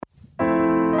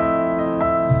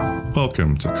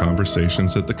Welcome to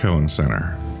Conversations at the Cohen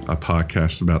Center, a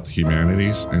podcast about the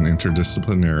humanities and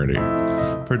interdisciplinarity,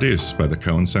 produced by the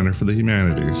Cohen Center for the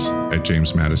Humanities at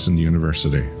James Madison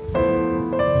University.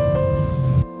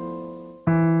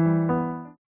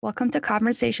 Welcome to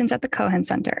Conversations at the Cohen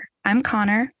Center. I'm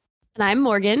Connor. And I'm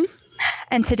Morgan.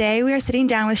 And today we are sitting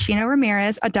down with Sheena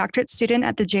Ramirez, a doctorate student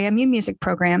at the JMU Music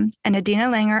Program, and Adina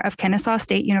Langer of Kennesaw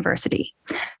State University.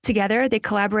 Together, they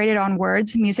collaborated on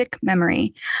Words, Music,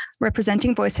 Memory,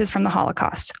 Representing Voices from the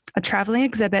Holocaust, a traveling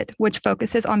exhibit which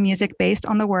focuses on music based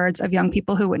on the words of young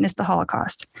people who witnessed the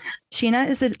Holocaust. Sheena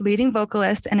is the leading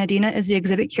vocalist, and Adina is the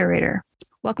exhibit curator.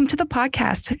 Welcome to the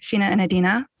podcast, Sheena and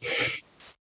Adina.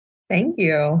 Thank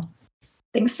you.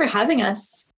 Thanks for having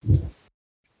us.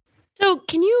 So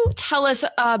can you tell us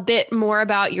a bit more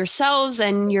about yourselves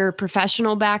and your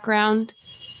professional background?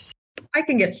 I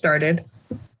can get started.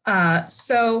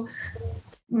 So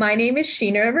my name is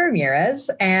Sheena Ramirez,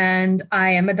 and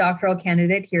I am a doctoral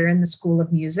candidate here in the School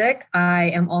of Music. I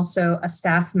am also a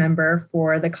staff member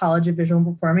for the College of Visual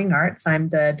and Performing Arts. I'm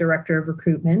the director of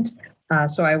recruitment.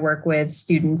 So I work with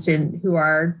students who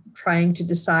are trying to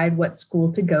decide what school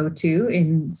to go to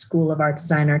in School of Art,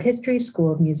 Design, Art History,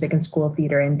 School of Music, and School of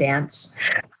Theater and Dance.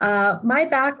 My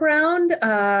background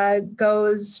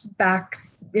goes back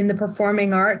in the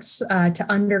performing arts to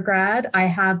undergrad. I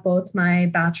have both my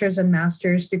bachelor's and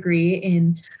master's degree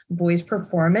in voice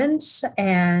performance,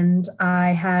 and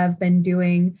I have been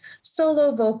doing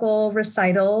solo vocal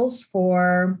recitals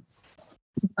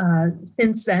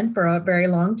since then for a very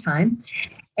long time.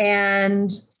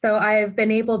 And so I've been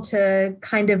able to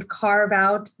kind of carve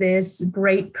out this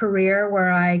great career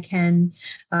where I can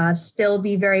still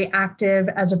be very active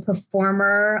as a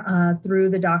performer through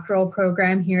the doctoral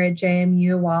program here at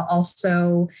JMU, while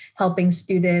also helping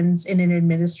students in an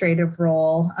administrative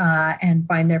role and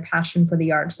find their passion for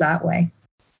the arts that way.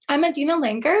 I'm Adina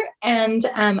Langer, and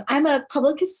I'm a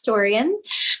public historian,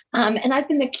 and I've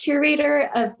been the curator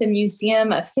of the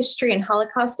Museum of History and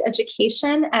Holocaust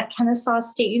Education at Kennesaw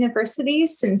State University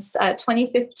since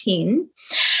 2015.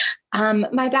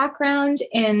 My background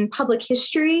in public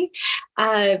history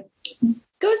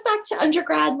goes back to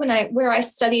undergrad where I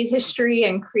studied history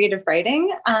and creative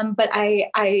writing, but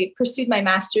I pursued my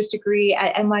master's degree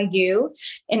at NYU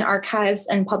in archives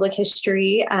and public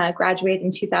history, graduated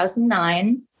in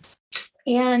 2009.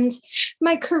 And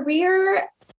my career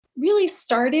really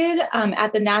started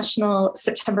at the National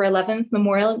September 11th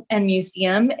Memorial and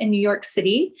Museum in New York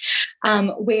City,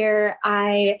 where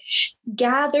I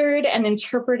gathered and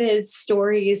interpreted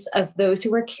stories of those who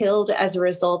were killed as a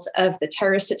result of the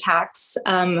terrorist attacks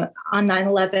on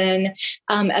 9/11,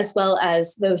 as well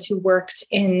as those who worked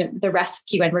in the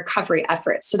rescue and recovery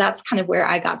efforts. So that's kind of where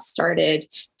I got started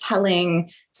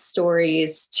telling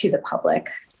stories to the public.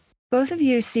 Both of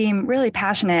you seem really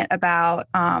passionate about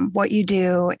what you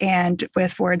do and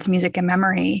with Words, Music, and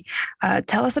Memory.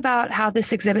 Tell us about how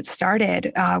this exhibit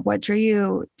started. What drew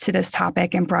you to this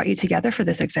topic and brought you together for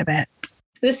this exhibit?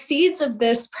 The seeds of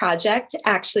this project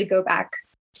actually go back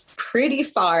pretty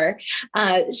far.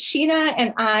 Sheena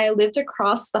and I lived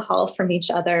across the hall from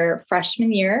each other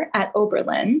freshman year at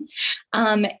Oberlin.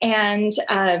 And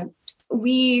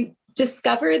we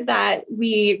discovered that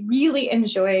we really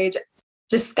enjoyed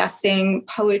discussing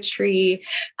poetry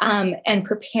and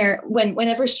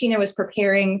whenever Sheena was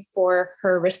preparing for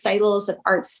her recitals of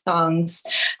art songs,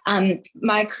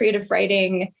 my creative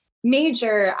writing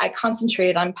major, I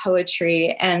concentrated on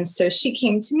poetry. And so she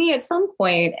came to me at some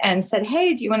point and said,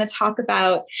 "Hey, do you want to talk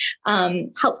about,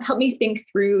 help me think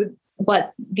through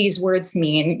what these words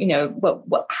mean,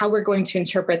 how we're going to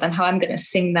interpret them, how I'm going to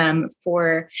sing them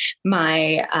for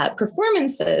my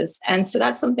performances." And so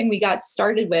that's something we got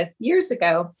started with years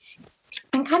ago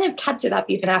and kind of kept it up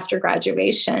even after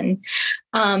graduation.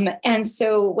 And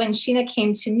so when Sheena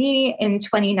came to me in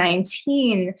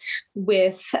 2019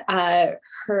 with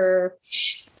her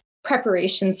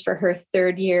preparations for her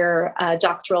third year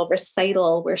doctoral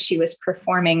recital, where she was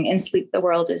performing In Sleep, the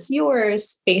World Is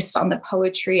Yours, based on the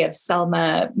poetry of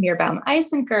Selma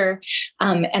Meerbaum-Eisenker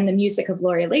and the music of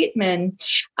Lori Laitman,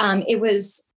 it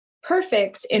was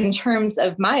perfect in terms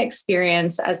of my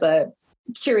experience as a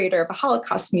curator of a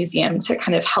Holocaust museum to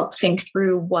kind of help think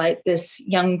through what this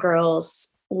young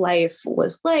girl's life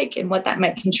was like and what that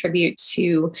might contribute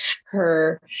to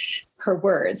her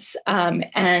words.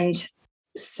 And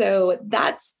so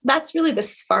that's really the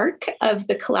spark of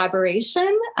the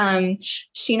collaboration.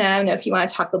 Sheena, I don't know if you want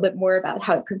to talk a little bit more about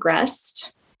how it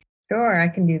progressed. Sure, I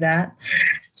can do that.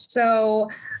 So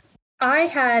I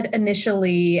had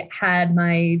initially had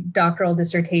my doctoral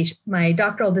dissertation. My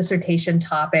doctoral dissertation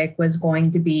topic was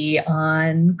going to be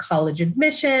on college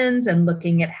admissions and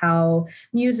looking at how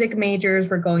music majors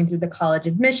were going through the college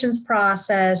admissions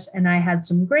process. And I had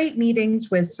some great meetings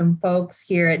with some folks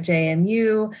here at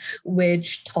JMU,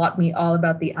 which taught me all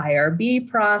about the IRB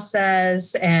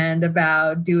process and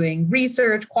about doing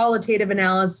research, qualitative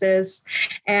analysis.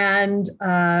 And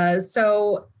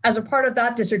so as a part of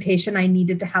that dissertation, I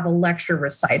needed to have a lecture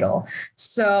recital.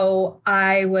 So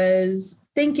I was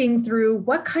thinking through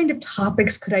what kind of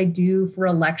topics could I do for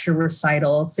a lecture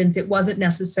recital, since it wasn't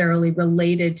necessarily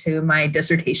related to my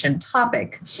dissertation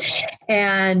topic.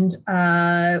 And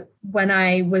when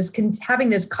I was having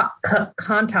this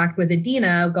contact with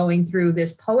Adina, going through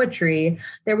this poetry,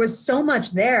 there was so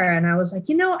much there. And I was like,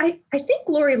 I think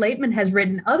Lori Laitman has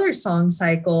written other song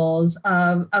cycles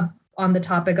of on the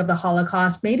topic of the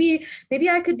Holocaust. Maybe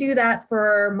I could do that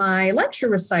for my lecture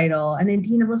recital. And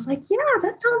Adina was like, yeah,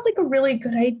 that sounds like a really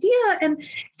good idea. And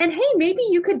hey, maybe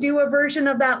you could do a version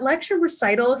of that lecture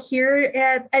recital here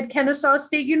at Kennesaw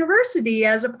State University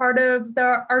as a part of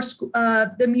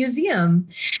the museum.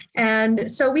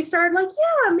 And so we started like,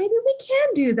 yeah, maybe we can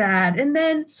do that. And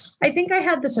then I think I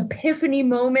had this epiphany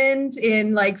moment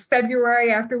in like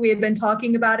February after we had been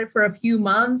talking about it for a few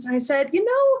months. I said,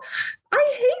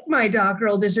 I hate my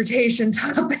doctoral dissertation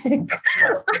topic.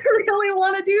 I really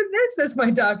want to do this as my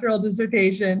doctoral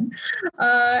dissertation.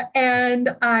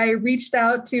 And I reached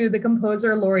out to the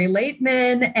composer, Lori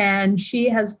Laitman, and she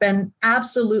has been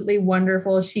absolutely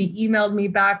wonderful. She emailed me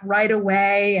back right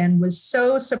away and was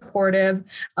so supportive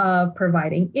of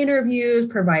providing interviews,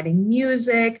 providing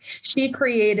music. She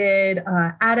created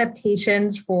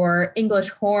adaptations for English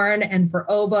horn and for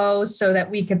oboe so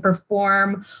that we could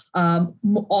perform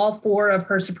all four of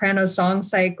her soprano song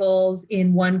cycles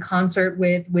in one concert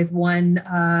with one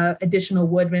additional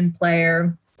woodwind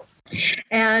player.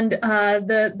 And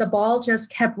the ball just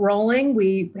kept rolling.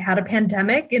 We had a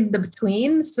pandemic in the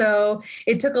between, so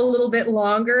it took a little bit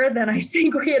longer than I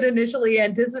think we had initially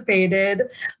anticipated.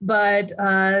 But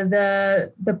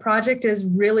the project is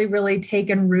really, really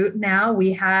taken root now.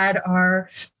 We had our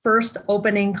first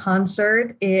opening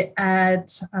concert at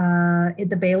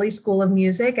the Bailey School of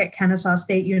Music at Kennesaw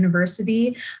State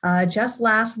University just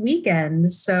last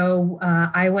weekend. So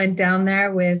I went down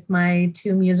there with my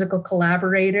two musical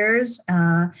collaborators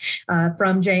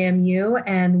from JMU,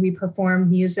 and we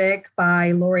performed music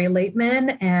by Lori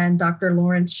Laitman and Dr.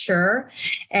 Lawrence Scher.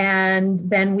 And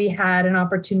then we had an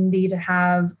opportunity to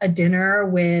have a dinner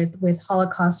with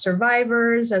Holocaust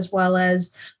survivors, as well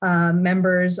as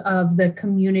members of the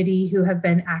community who have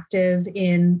been active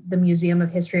in the Museum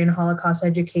of History and Holocaust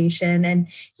Education, and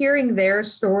hearing their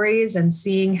stories and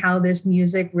seeing how this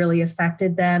music really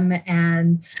affected them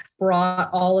and brought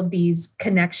all of these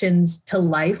connections to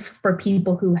life for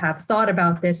people who have thought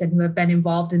about this and who have been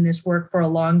involved in this work for a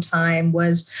long time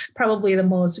was probably the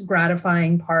most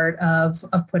gratifying part of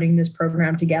putting this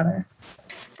program together.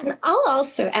 And I'll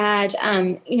also add,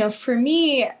 for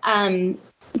me,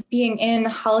 being in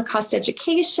Holocaust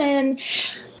education,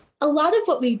 a lot of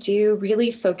what we do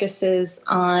really focuses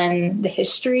on the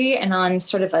history and on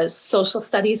sort of a social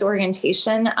studies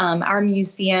orientation. Our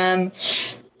museum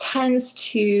tends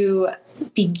to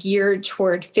be geared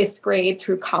toward fifth grade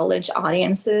through college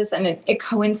audiences, and it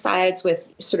coincides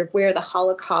with sort of where the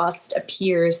Holocaust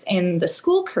appears in the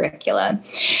school curricula.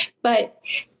 But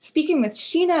speaking with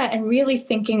Sheena and really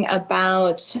thinking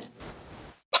about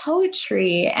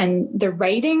poetry and the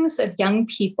writings of young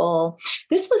people,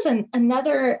 this was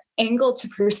another angle to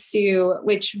pursue,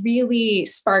 which really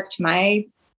sparked my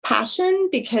passion,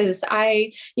 because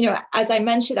I, as I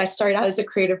mentioned, I started out as a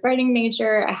creative writing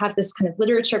major. I have this kind of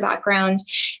literature background.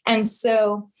 And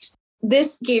so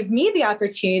this gave me the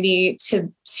opportunity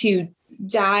to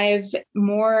dive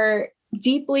more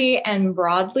deeply and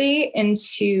broadly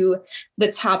into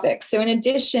the topic. So in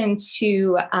addition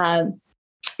to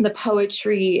the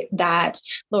poetry that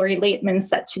Lori Laitman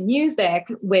set to music,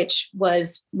 which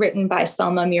was written by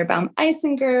Selma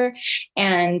Mirbaum-Eisinger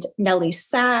and Nellie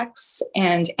Sachs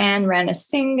and Anne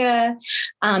Ranasinghe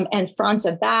and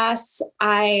Franta Bass,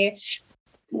 I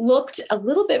looked a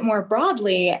little bit more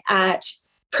broadly at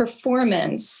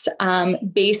performance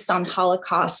based on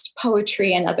Holocaust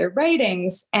poetry and other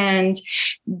writings. And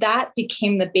that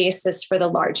became the basis for the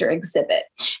larger exhibit.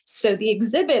 So the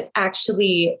exhibit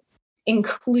actually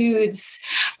includes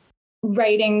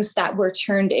writings that were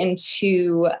turned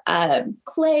into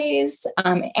plays,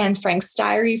 Anne Frank's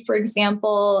diary, for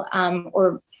example,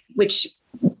 which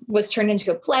was turned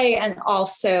into a play and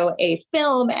also a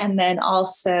film, and then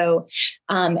also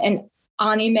an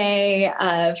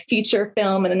anime, feature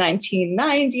film in the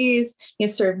 1990s,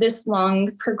 sort of this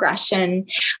long progression.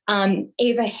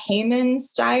 Ava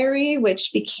Heyman's diary,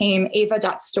 which became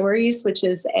ava.stories, which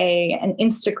is an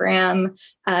Instagram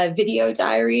video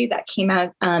diary that came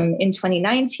out in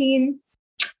 2019.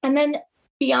 And then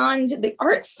beyond the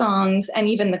art songs and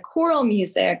even the choral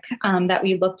music that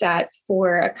we looked at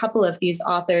for a couple of these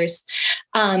authors,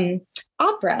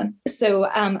 opera. So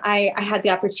I had the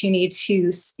opportunity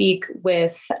to speak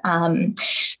with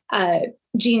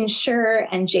Jean Scher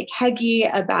and Jake Heggie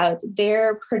about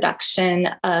their production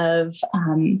of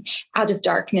Out of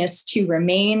Darkness to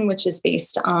Remain, which is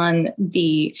based on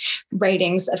the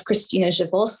writings of Christina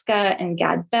Javolska and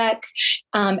Gad Beck.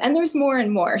 And there's more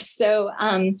and more. So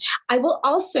I will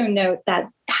also note that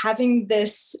having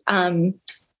this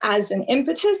as an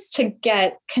impetus to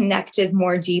get connected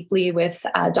more deeply with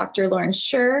Dr. Lawrence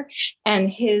Scher and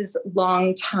his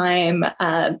longtime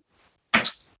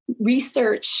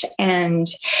research and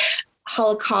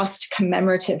Holocaust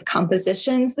commemorative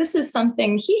compositions. This is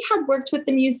something he had worked with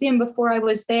the museum before I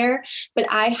was there, but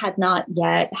I had not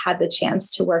yet had the chance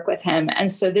to work with him.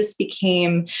 And so this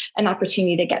became an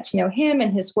opportunity to get to know him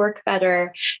and his work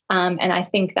better. And I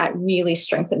think that really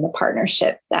strengthened the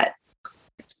partnership that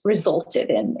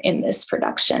resulted in this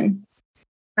production.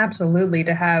 Absolutely.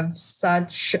 To have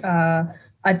such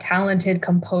a talented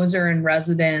composer in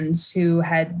residence who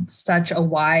had such a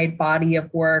wide body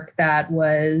of work that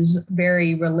was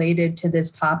very related to this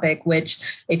topic,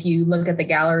 which if you look at the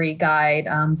gallery guide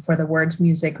for the Words,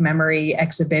 Music, Memory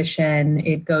exhibition,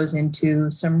 it goes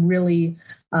into some really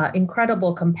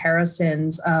incredible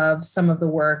comparisons of some of the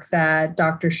work that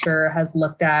Dr. Scher has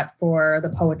looked at for the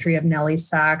poetry of Nellie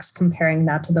Sachs, comparing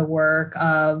that to the work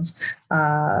of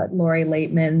Lori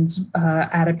Laitman's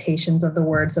adaptations of the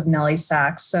words of Nellie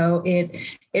Sachs. So it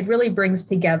really brings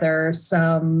together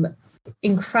some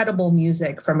incredible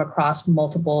music from across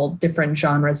multiple different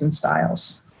genres and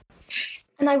styles.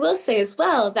 And I will say as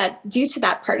well that due to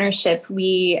that partnership,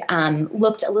 we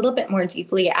looked a little bit more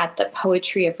deeply at the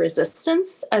poetry of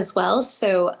resistance as well.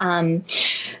 So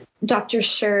Dr.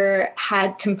 Scher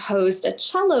had composed a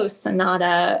cello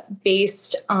sonata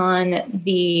based on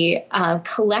the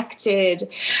collected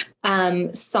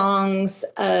songs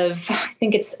of, I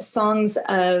think it's songs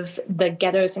of the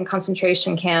ghettos and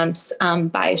concentration camps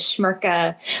by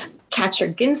Shmerka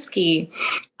Kaczerginski.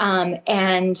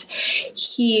 And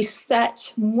he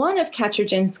set one of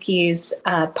Kaczerginski's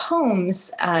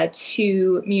poems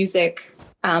to music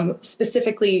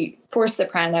specifically for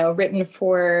soprano, written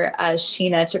for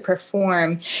Sheena to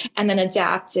perform, and then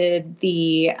adapted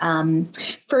the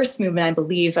first movement, I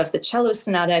believe, of the cello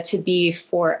sonata to be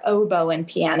for oboe and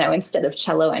piano instead of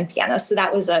cello and piano. So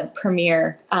that was a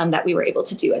premiere that we were able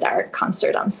to do at our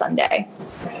concert on Sunday.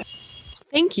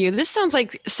 Thank you. This sounds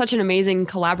like such an amazing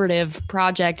collaborative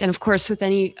project. And of course, with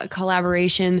any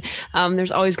collaboration,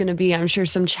 there's always going to be, I'm sure,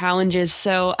 some challenges.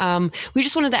 So we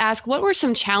just wanted to ask, what were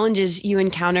some challenges you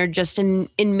encountered just in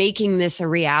making this a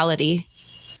reality?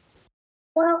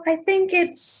 Well, I think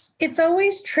it's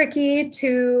always tricky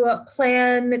to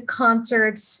plan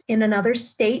concerts in another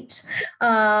state.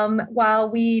 While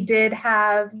we did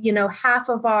have, half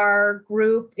of our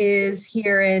group is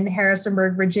here in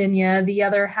Harrisonburg, Virginia, the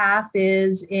other half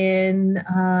is in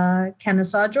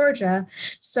Kennesaw, Georgia.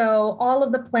 So all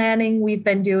of the planning we've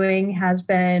been doing has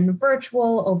been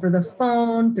virtual, over the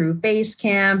phone, through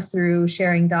Basecamp, through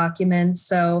sharing documents.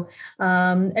 So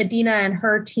Adina and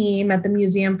her team at the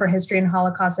Museum for History and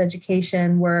Holocaust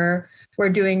Education were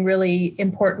doing really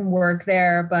important work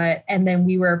there, and then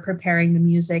we were preparing the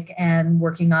music and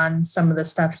working on some of the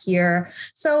stuff here.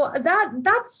 So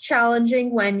that's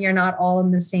challenging when you're not all in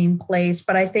the same place.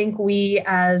 But I think we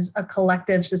as a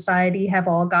collective society have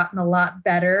all gotten a lot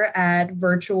better at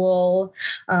virtual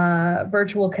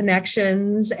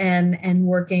connections and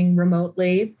working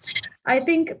remotely. I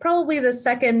think probably the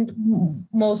second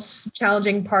most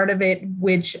challenging part of it,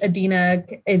 which Adina,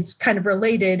 it's kind of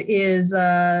related, is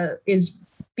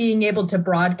being able to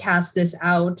broadcast this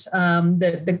out.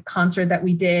 The concert that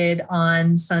we did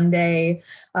on Sunday,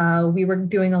 we were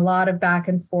doing a lot of back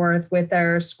and forth with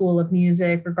our School of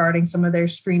Music regarding some of their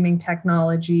streaming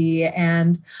technology.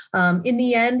 And in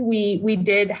the end, we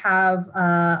did have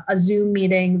a Zoom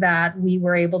meeting that we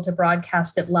were able to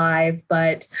broadcast it live.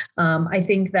 But I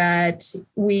think that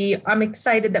I'm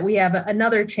excited that we have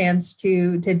another chance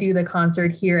to do the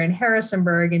concert here in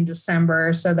Harrisonburg in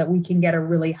December, so that we can get a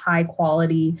really high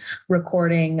quality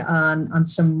recording on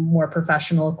some more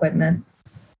professional equipment.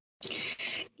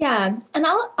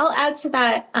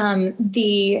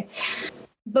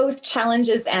 both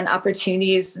challenges and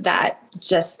opportunities that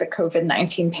just the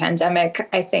COVID-19 pandemic,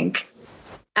 I think,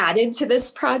 added to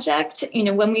this project.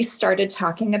 When we started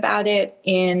talking about it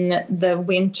in the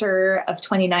winter of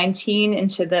 2019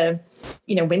 into the,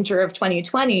 winter of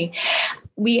 2020,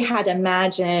 we had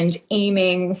imagined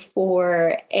aiming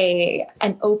for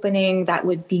an opening that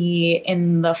would be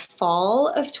in the fall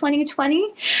of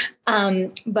 2020.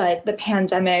 But the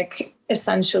pandemic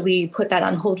essentially put that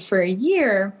on hold for a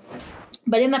year.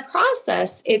 But in the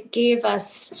process, it gave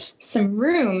us some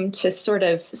room to sort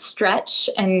of stretch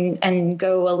and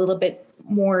go a little bit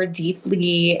more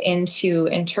deeply into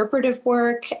interpretive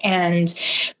work and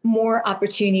more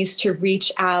opportunities to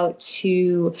reach out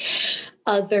to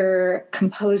other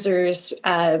composers,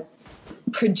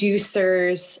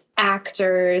 producers,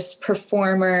 actors,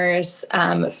 performers,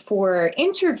 for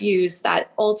interviews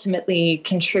that ultimately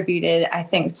contributed, I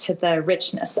think, to the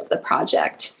richness of the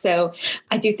project. So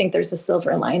I do think there's a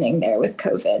silver lining there with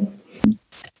COVID.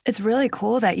 It's really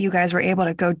cool that you guys were able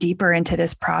to go deeper into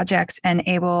this project and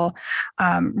able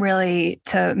really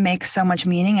to make so much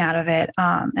meaning out of it.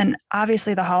 And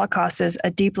obviously the Holocaust is a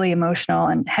deeply emotional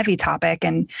and heavy topic.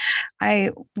 And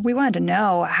we wanted to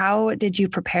know, how did you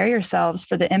prepare yourselves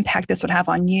for the impact this would have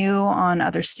on you, on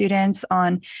other students,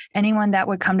 on anyone that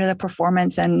would come to the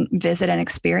performance and visit and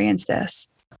experience this?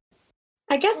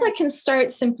 I guess I can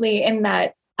start simply in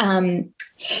that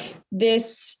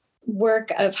this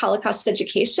work of Holocaust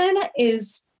education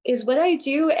is what I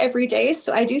do every day.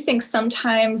 So I do think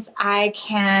sometimes I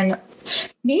can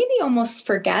maybe almost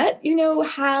forget,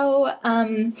 how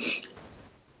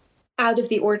out of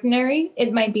the ordinary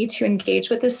it might be to engage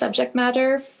with this subject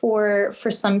matter for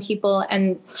some people.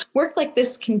 And work like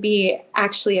this can be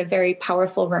actually a very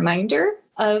powerful reminder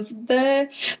of the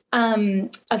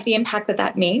impact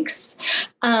that makes.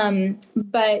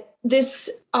 But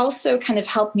this also kind of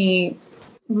helped me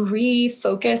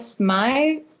refocus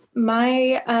my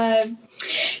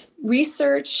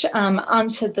research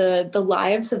onto the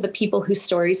lives of the people whose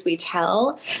stories we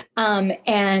tell,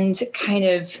 and kind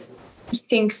of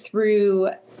think through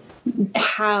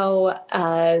how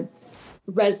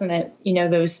resonant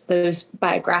those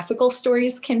biographical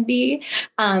stories can be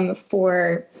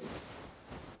for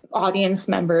audience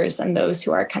members and those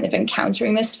who are kind of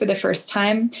encountering this for the first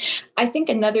time. I think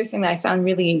another thing that I found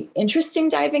really interesting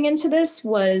diving into this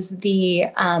was the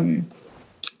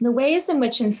ways in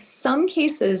which, in some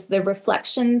cases, the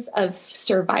reflections of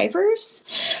survivors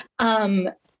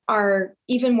are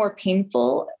even more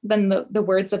painful than the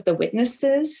words of the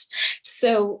witnesses.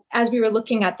 So as we were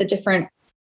looking at the different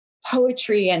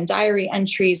poetry and diary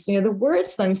entries, the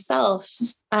words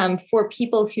themselves for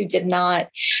people who did not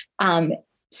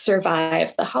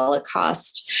survive the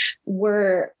Holocaust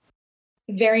were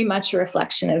very much a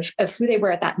reflection of who they were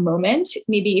at that moment,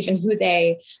 maybe even who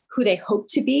they hope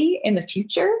to be in the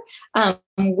future,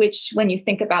 which when you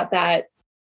think about that,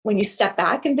 when you step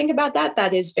back and think about that,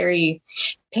 that is very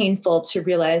painful to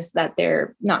realize that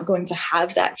they're not going to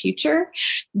have that future.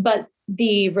 But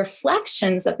the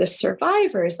reflections of the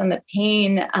survivors and the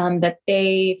pain that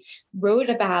they wrote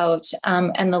about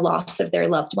and the loss of their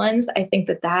loved ones, I think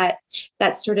that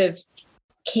sort of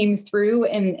came through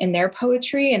in their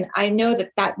poetry. And I know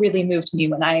that really moved me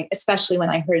especially when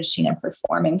I heard Sheena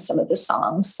performing some of the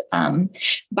songs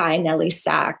by Nellie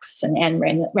Sachs and Anne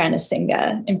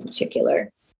Ranasinghe in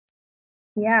particular.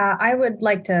 Yeah, I would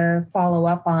like to follow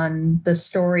up on the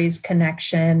stories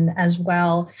connection as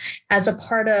well. As a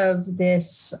part of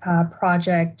this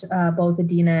project, both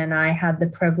Adina and I had the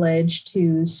privilege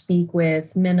to speak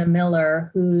with Minna Miller,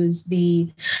 who's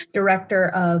the director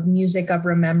of Music of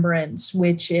Remembrance,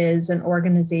 which is an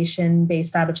organization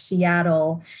based out of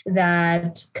Seattle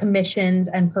that commissioned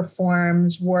and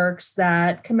performs works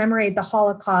that commemorate the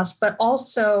Holocaust, but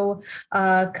also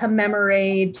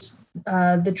commemorate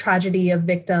the tragedy of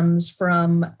victims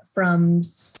from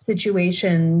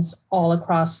situations all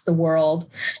across the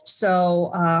world. So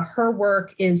her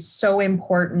work is so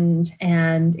important,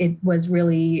 and it was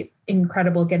really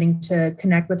incredible getting to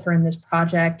connect with her in this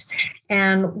project.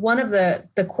 And one of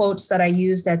the quotes that I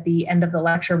used at the end of the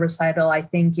lecture recital, I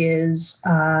think is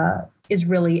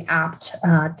really apt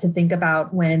to think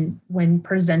about when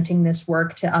presenting this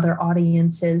work to other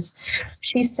audiences.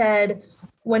 She said,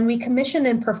 "When we commission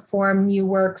and perform new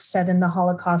works set in the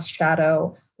Holocaust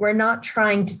shadow, we're not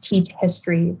trying to teach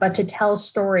history, but to tell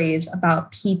stories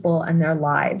about people and their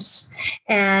lives."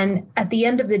 And at the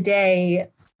end of the day,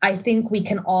 I think we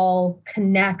can all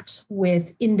connect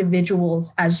with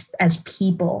individuals as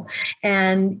people.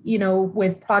 And,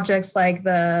 with projects like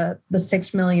the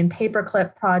 6 Million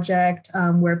Paperclip project,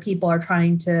 where people are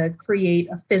trying to create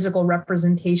a physical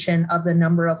representation of the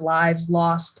number of lives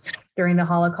lost during the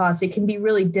Holocaust, it can be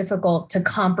really difficult to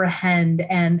comprehend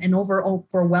and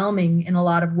overwhelming in a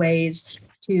lot of ways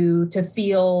to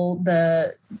feel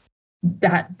that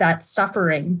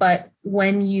suffering. But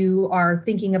when you are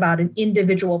thinking about an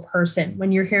individual person,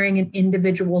 when you're hearing an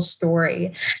individual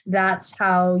story, that's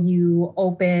how you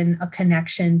open a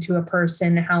connection to a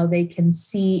person, how they can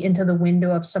see into the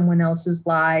window of someone else's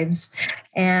lives.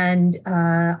 And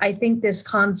I think this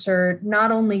concert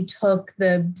not only took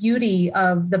the beauty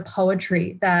of the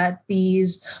poetry that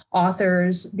these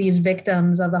authors, these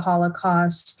victims of the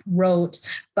Holocaust wrote,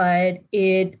 but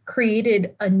it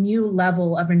created a new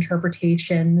level of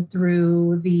interpretation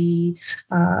through the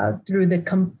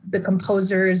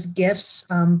composer's gifts,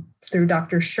 through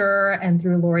Dr. Scher and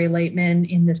through Lori Laitman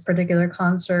in this particular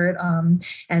concert,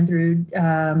 and through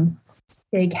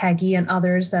Jake Heggie and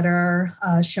others that are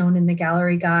shown in the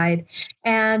gallery guide.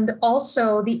 And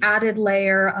also the added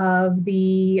layer of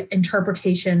the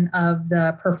interpretation of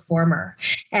the performer.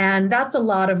 And that's a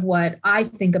lot of what I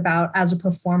think about as a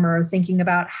performer, thinking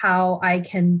about how I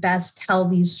can best tell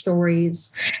these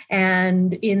stories.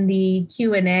 And in the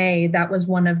Q&A, that was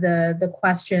one of the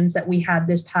questions that we had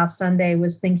this past Sunday,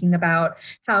 was thinking about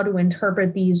how to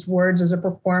interpret these words as a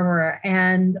performer.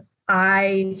 And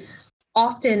I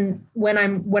often, when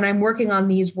I'm working on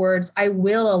these words, I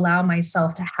will allow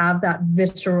myself to have that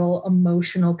visceral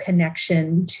emotional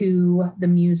connection to the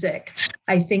music.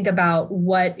 I think about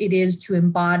what it is to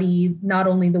embody not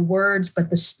only the words, but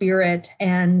the spirit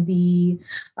and the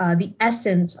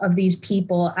essence of these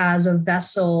people as a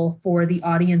vessel for the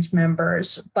audience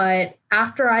members. But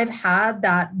after I've had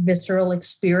that visceral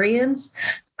experience,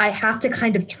 I have to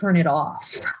kind of turn it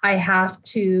off. I have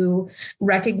to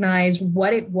recognize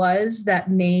what it was that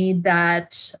made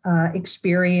that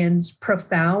experience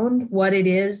profound, what it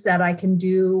is that I can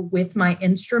do with my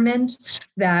instrument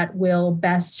that will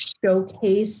best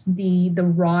showcase the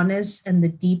rawness and the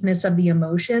deepness of the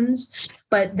emotions.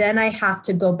 But then I have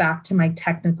to go back to my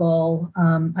technical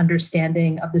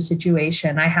understanding of the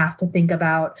situation. I have to think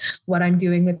about what I'm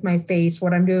doing with my face,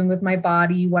 what I'm doing with my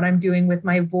body, what I'm doing with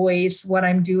my voice, what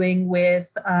I'm doing with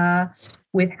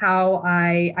how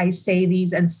I say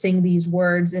these and sing these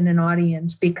words in an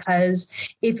audience.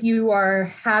 Because if you are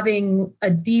having a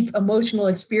deep emotional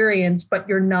experience, but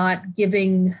you're not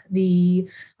giving the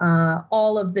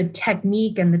all of the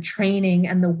technique and the training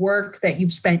and the work that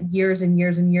you've spent years and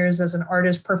years and years as an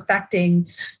artist perfecting,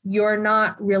 you're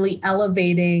not really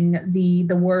elevating the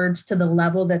words to the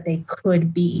level that they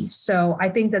could be. So I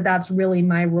think that that's really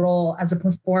my role as a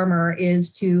performer, is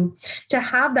to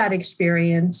have that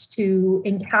experience, to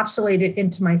encapsulate it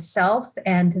into myself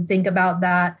and to think about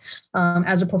that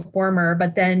as a performer,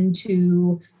 but then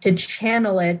to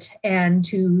channel it and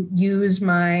to use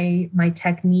my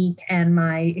technique and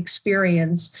my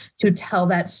experience to tell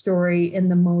that story in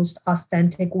the most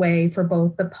authentic way for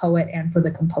both the poet and for the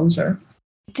composer.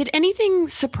 Did anything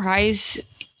surprise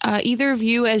either of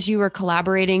you as you were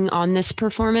collaborating on this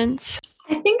performance?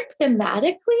 I think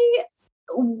thematically,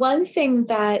 one thing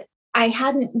that I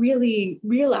hadn't really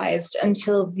realized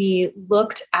until we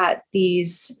looked at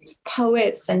these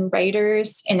poets and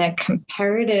writers in a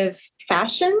comparative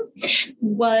fashion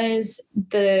was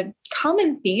the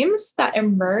common themes that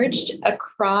emerged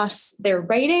across their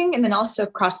writing and then also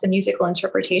across the musical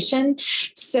interpretation.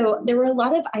 So there were a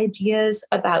lot of ideas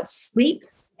about sleep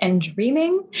and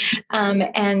dreaming,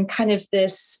 and kind of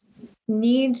this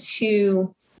need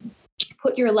to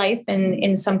put your life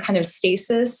in some kind of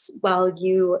stasis while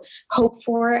you hope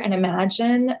for and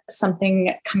imagine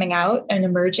something coming out and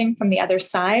emerging from the other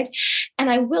side.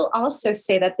 And I will also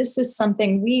say that this is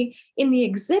something in the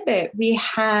exhibit, we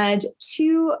had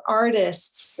two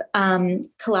artists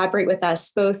collaborate with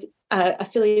us, both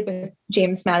affiliated with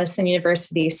James Madison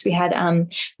University. So we had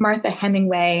Martha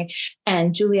Hemingway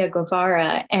and Julia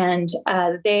Guevara, and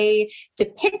they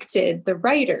depicted the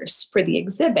writers for the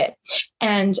exhibit.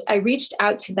 And I reached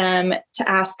out to them to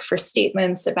ask for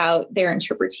statements about their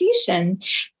interpretation.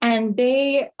 And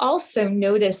they also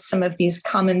noticed some of these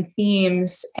common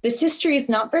themes. This history is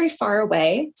not very far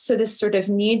away. So this sort of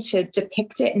need to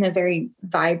depict it in a very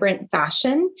vibrant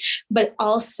fashion, but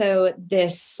also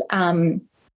this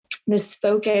this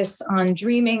focus on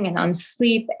dreaming and on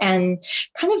sleep and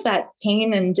kind of that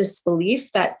pain and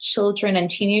disbelief that children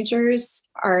and teenagers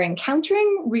are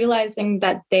encountering, realizing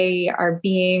that they are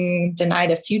being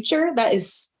denied a future that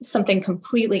is something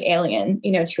completely alien,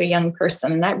 to a young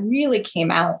person. And that really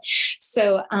came out.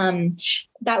 So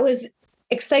that was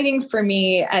exciting for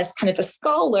me as kind of a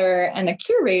scholar and a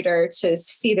curator to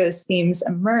see those themes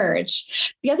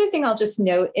emerge. The other thing I'll just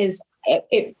note is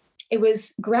it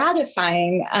was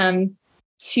gratifying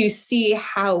to see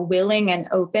how willing and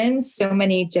open so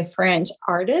many different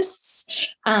artists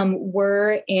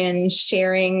were in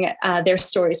sharing their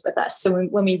stories with us. So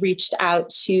when we reached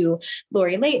out to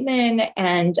Lori Laitman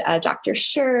and Dr.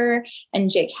 Schur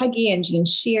and Jake Heggie and Jean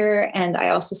Shear, and I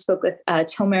also spoke with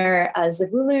Tomer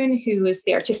Zavulun, who is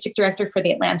the artistic director for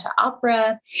the Atlanta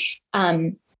Opera,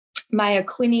 Maya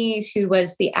Quinney, who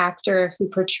was the actor who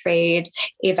portrayed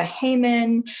Ava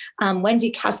Heyman, Wendy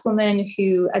Kesselman,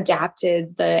 who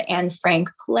adapted the Anne Frank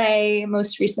play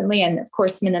most recently, and of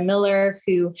course, Minna Miller,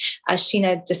 who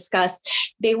Sheena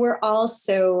discussed. They were all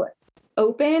so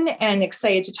open and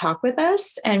excited to talk with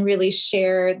us and really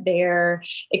share their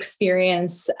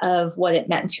experience of what it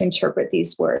meant to interpret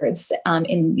these words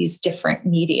in these different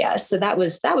media. So that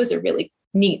was a really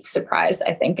neat surprise,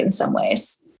 I think, in some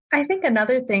ways. I think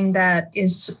another thing that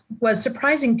was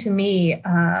surprising to me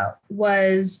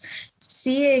was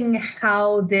seeing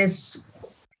how this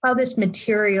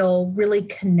material really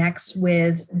connects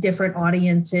with different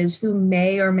audiences who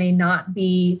may or may not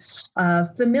be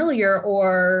familiar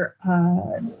or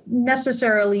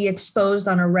necessarily exposed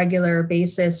on a regular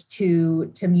basis to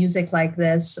music like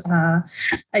this.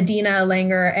 Adina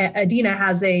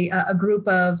has a group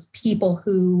of people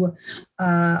who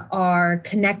are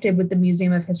connected with the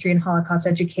Museum of History and Holocaust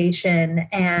Education.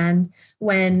 And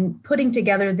when putting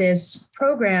together this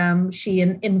program, she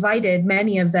invited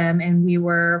many of them, and we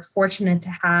were fortunate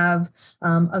to have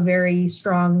a very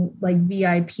strong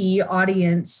VIP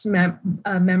audience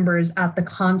members at the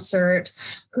concert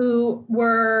who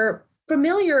were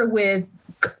familiar with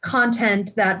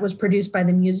content that was produced by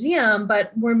the museum,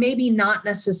 but were maybe not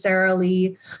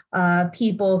necessarily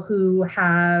people who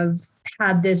have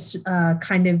had this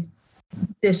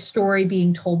this story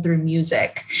being told through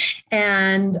music.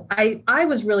 And I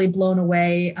was really blown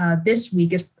away this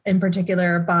week in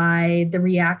particular by the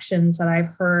reactions that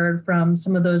I've heard from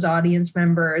some of those audience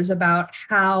members about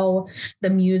how the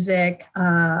music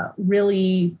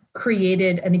really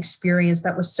created an experience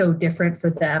that was so different for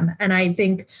them. And I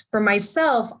think for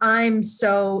myself, I'm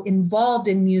so involved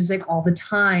in music all the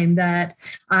time that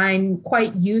I'm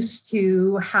quite used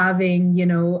to having,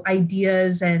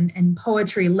 ideas and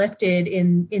poetry lifted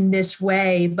in this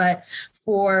way. But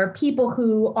for people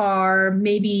who are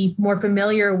maybe more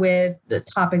familiar with the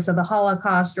topics of the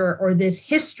Holocaust or this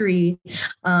history,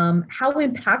 how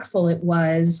impactful it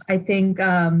was. I think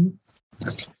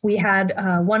we had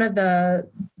one of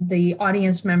the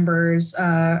audience members,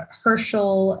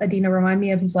 Herschel, Adina, remind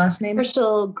me of his last name.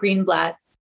 Herschel Greenblatt.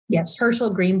 Yes,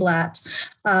 Herschel Greenblatt.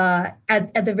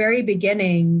 At the very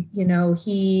beginning,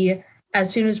 he,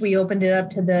 as soon as we opened it up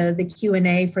to the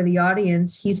Q&A for the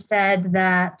audience, he said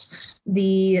that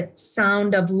the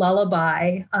sound of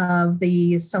lullaby of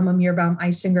the Selma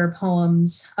Meerbaum-Eisinger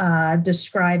poems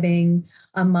describing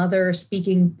a mother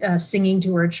singing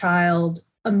to her child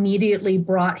immediately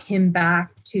brought him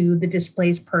back to the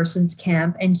displaced persons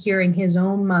camp and hearing his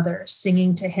own mother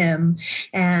singing to him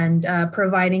and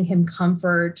providing him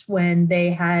comfort when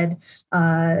they had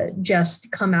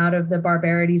just come out of the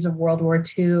barbarities of World War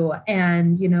II.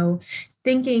 And,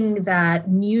 thinking that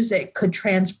music could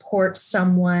transport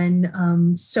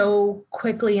someone so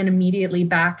quickly and immediately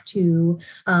back to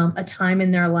a time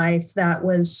in their life that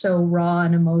was so raw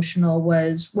and emotional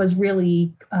was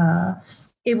really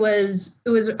it was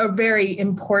a very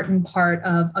important part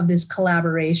of this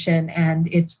collaboration, and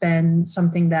it's been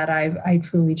something that I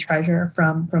truly treasure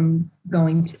from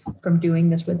doing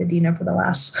this with Adina for the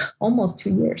last almost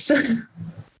 2 years.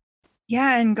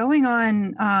 Yeah, and going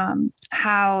on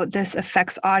how this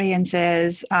affects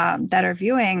audiences that are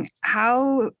viewing,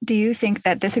 how do you think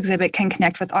that this exhibit can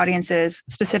connect with audiences,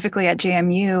 specifically at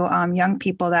JMU, young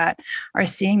people that are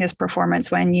seeing this performance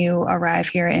when you arrive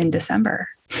here in December?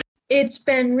 It's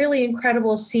been really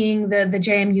incredible seeing the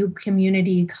JMU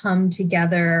community come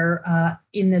together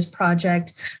in this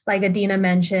project. Like Adina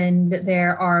mentioned,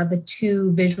 there are the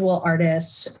two visual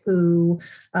artists who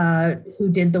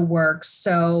did the work.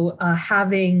 So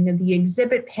having the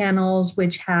exhibit panels,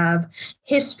 which have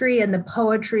history and the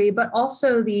poetry, but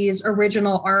also these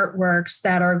original artworks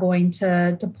that are going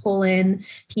to pull in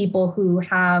people who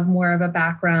have more of a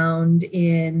background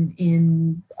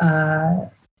in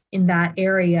in that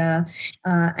area.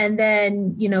 And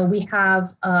then, we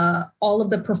have all of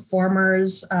the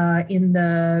performers in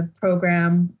the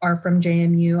program are from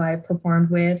JMU. I performed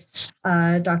with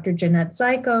Dr. Jeanette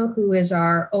Zyko, who is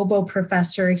our oboe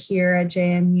professor here at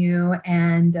JMU,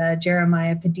 and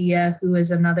Jeremiah Padilla, who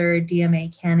is another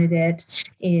DMA candidate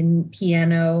in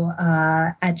piano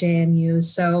at JMU.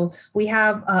 So we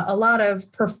have a lot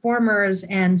of performers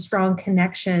and strong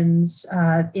connections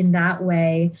in that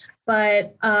way.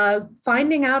 But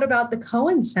finding out about the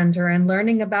Cohen Center and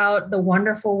learning about the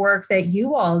wonderful work that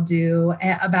you all do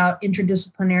about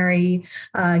interdisciplinary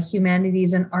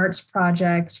humanities and arts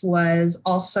projects was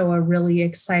also a really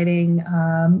exciting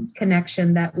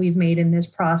connection that we've made in this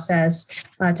process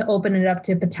to open it up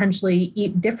to potentially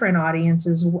different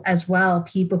audiences as well,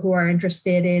 people who are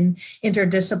interested in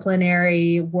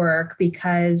interdisciplinary work,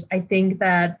 because I think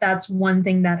that that's one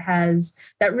thing that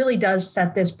really does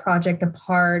set this project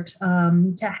apart.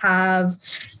 To have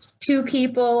two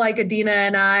people like Adina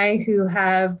and I who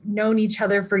have known each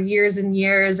other for years and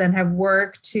years and have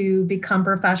worked to become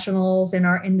professionals in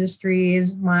our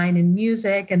industries, mine in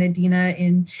music and Adina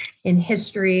in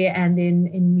history and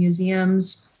in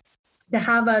museums, to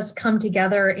have us come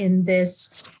together in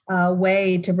this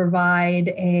way to provide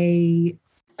an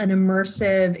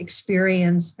immersive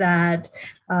experience that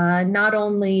not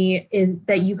only is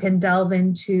that you can delve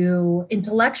into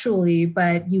intellectually,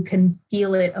 but you can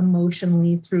feel it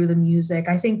emotionally through the music.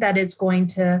 I think that it's going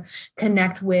to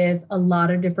connect with a lot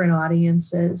of different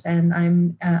audiences. And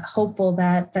I'm hopeful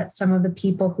that some of the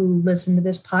people who listen to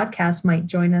this podcast might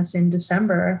join us in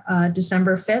December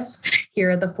 5th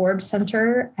here at the Forbes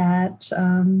Center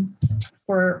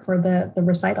for the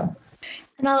recital.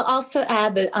 And I'll also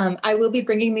add that I will be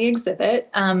bringing the exhibit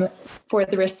for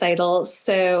the recital.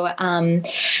 So an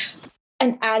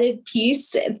added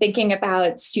piece, thinking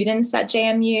about students at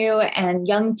JMU and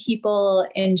young people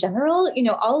in general,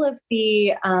 all of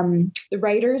the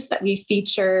writers that we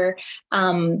feature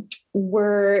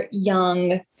were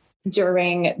young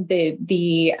during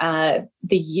the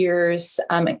years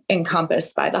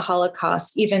encompassed by the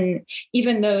Holocaust,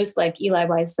 even those like Elie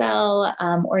Wiesel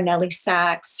or Nellie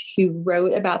Sachs, who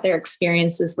wrote about their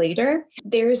experiences later.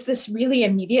 There's this really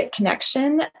immediate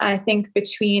connection, I think,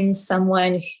 between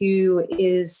someone who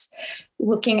is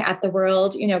looking at the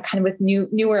world, kind of with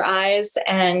newer eyes,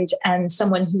 and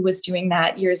someone who was doing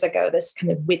that years ago, this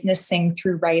kind of witnessing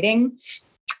through writing.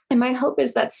 And my hope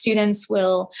is that students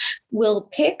will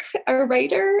pick a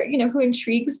writer, who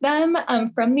intrigues them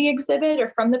from the exhibit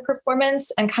or from the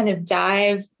performance, and kind of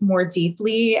dive more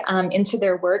deeply into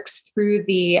their works through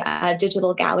the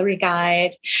digital gallery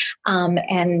guide,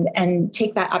 and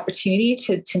take that opportunity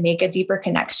to make a deeper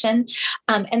connection.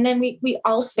 And then we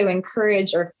also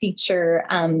encourage or feature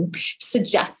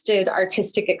suggested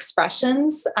artistic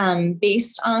expressions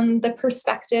based on the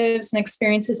perspectives and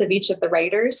experiences of each of the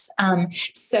writers.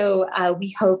 So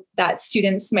we hope that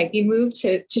students might be moved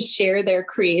to share their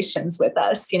creations with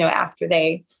us, after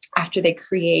they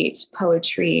create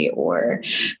poetry or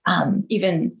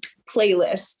even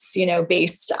playlists,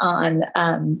 based on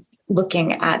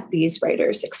looking at these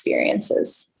writers'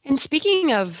 experiences. And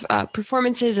speaking of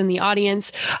performances and the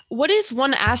audience, what is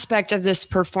one aspect of this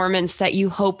performance that you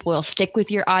hope will stick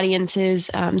with your audiences,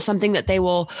 something that they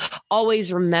will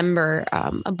always remember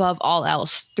above all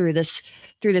else through this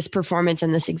performance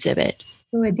and this exhibit?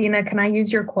 Oh, Adina, can I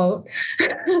use your quote?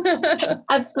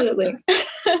 Absolutely.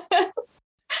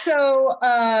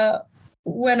 So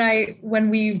when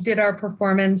we did our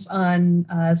performance on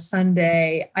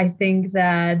Sunday, I think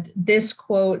that this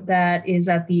quote that is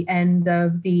at the end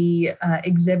of the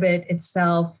exhibit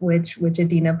itself, which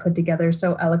Adina put together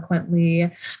so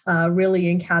eloquently, really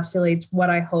encapsulates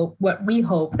what we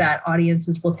hope that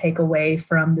audiences will take away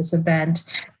from this event.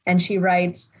 And she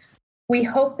writes, "We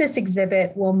hope this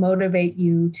exhibit will motivate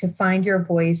you to find your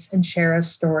voice and share a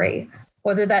story,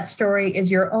 whether that story is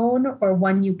your own or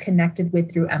one you connected with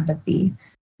through empathy.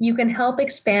 You can help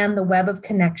expand the web of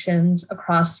connections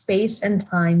across space and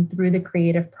time through the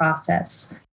creative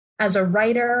process. As a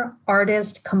writer,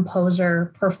 artist,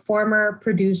 composer, performer,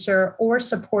 producer, or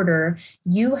supporter,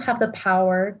 you have the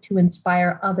power to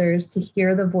inspire others to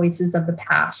hear the voices of the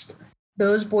past.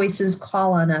 Those voices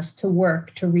call on us to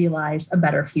work to realize a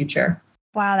better future."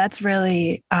 Wow, that's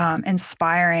really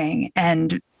inspiring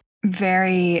and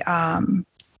very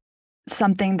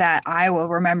something that I will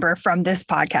remember from this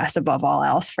podcast above all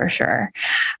else, for sure.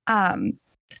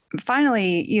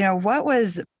 Finally, what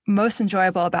was most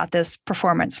enjoyable about this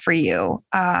performance for you?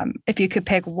 If you could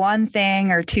pick one thing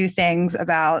or two things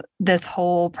about this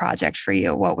whole project for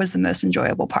you, what was the most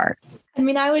enjoyable part? I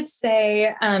mean, I would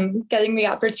say getting the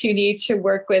opportunity to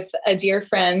work with a dear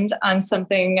friend on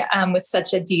something with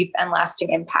such a deep and lasting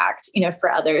impact,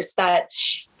 for others, that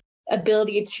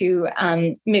ability to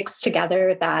mix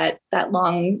together that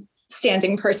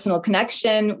long-standing personal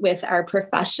connection with our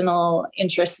professional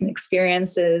interests and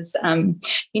experiences.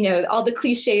 All the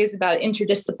cliches about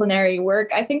interdisciplinary work,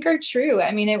 I think, are true.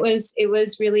 I mean, it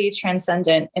was really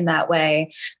transcendent in that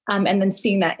way. And then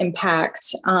seeing that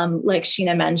impact, like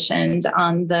Sheena mentioned,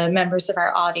 on the members of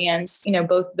our audience,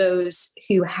 both those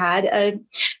who had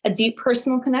a deep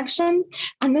personal connection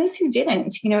and those who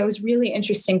didn't. It was really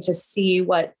interesting to see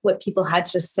what people had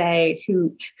to say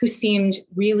who seemed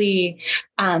really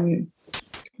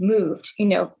moved,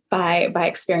 by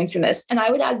experiencing this. And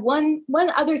I would add one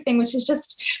other thing, which is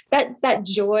just that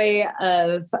joy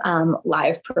of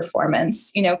live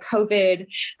performance. COVID,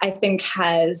 I think,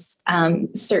 has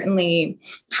certainly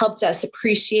helped us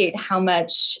appreciate how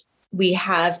much we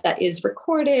have that is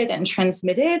recorded and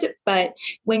transmitted. But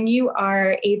when you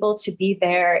are able to be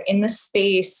there in the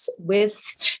space with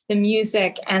the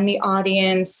music and the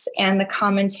audience and the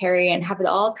commentary and have it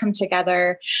all come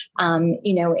together,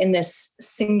 in this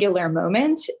singular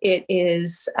moment, it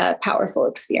is a powerful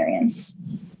experience.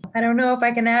 I don't know if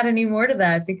I can add any more to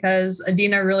that because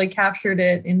Adina really captured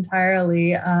it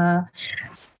entirely. I've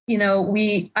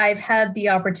had the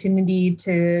opportunity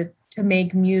to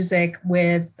make music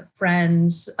with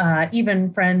friends, even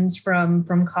friends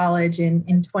from college. In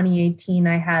 2018,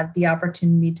 I had the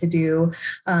opportunity to do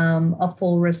a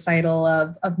full recital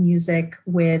of music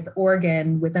with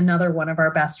organ with another one of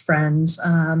our best friends.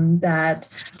 That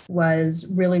was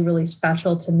really, really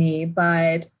special to me.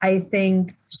 But I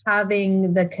think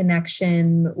having the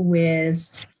connection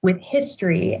with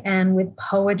history and with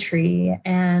poetry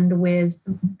and with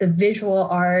the visual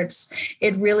arts,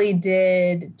 it really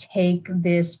did take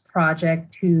this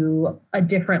project to a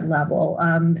different level.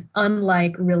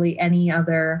 Unlike really any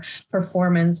other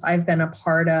performance I've been a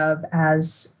part of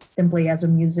simply as a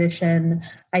musician,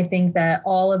 I think that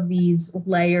all of these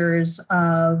layers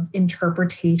of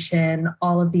interpretation,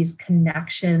 all of these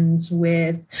connections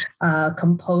with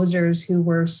composers who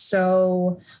were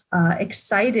so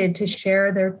excited to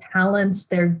share their talents,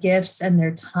 their gifts, and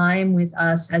their time with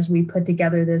us as we put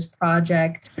together this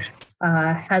project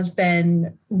has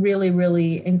been really,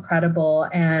 really incredible.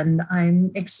 And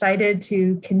I'm excited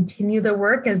to continue the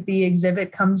work as the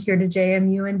exhibit comes here to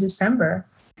JMU in December.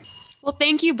 Well,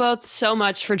 thank you both so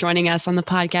much for joining us on the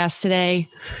podcast today.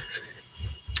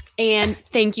 And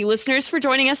thank you, listeners, for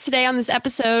joining us today on this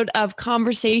episode of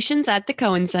Conversations at the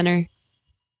Cohen Center.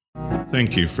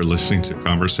 Thank you for listening to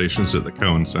Conversations at the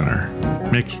Cohen Center.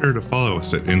 Make sure to follow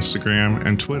us at Instagram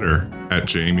and Twitter at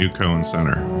JMU Cohen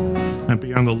Center. And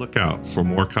be on the lookout for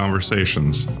more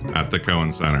conversations at the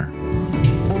Cohen Center.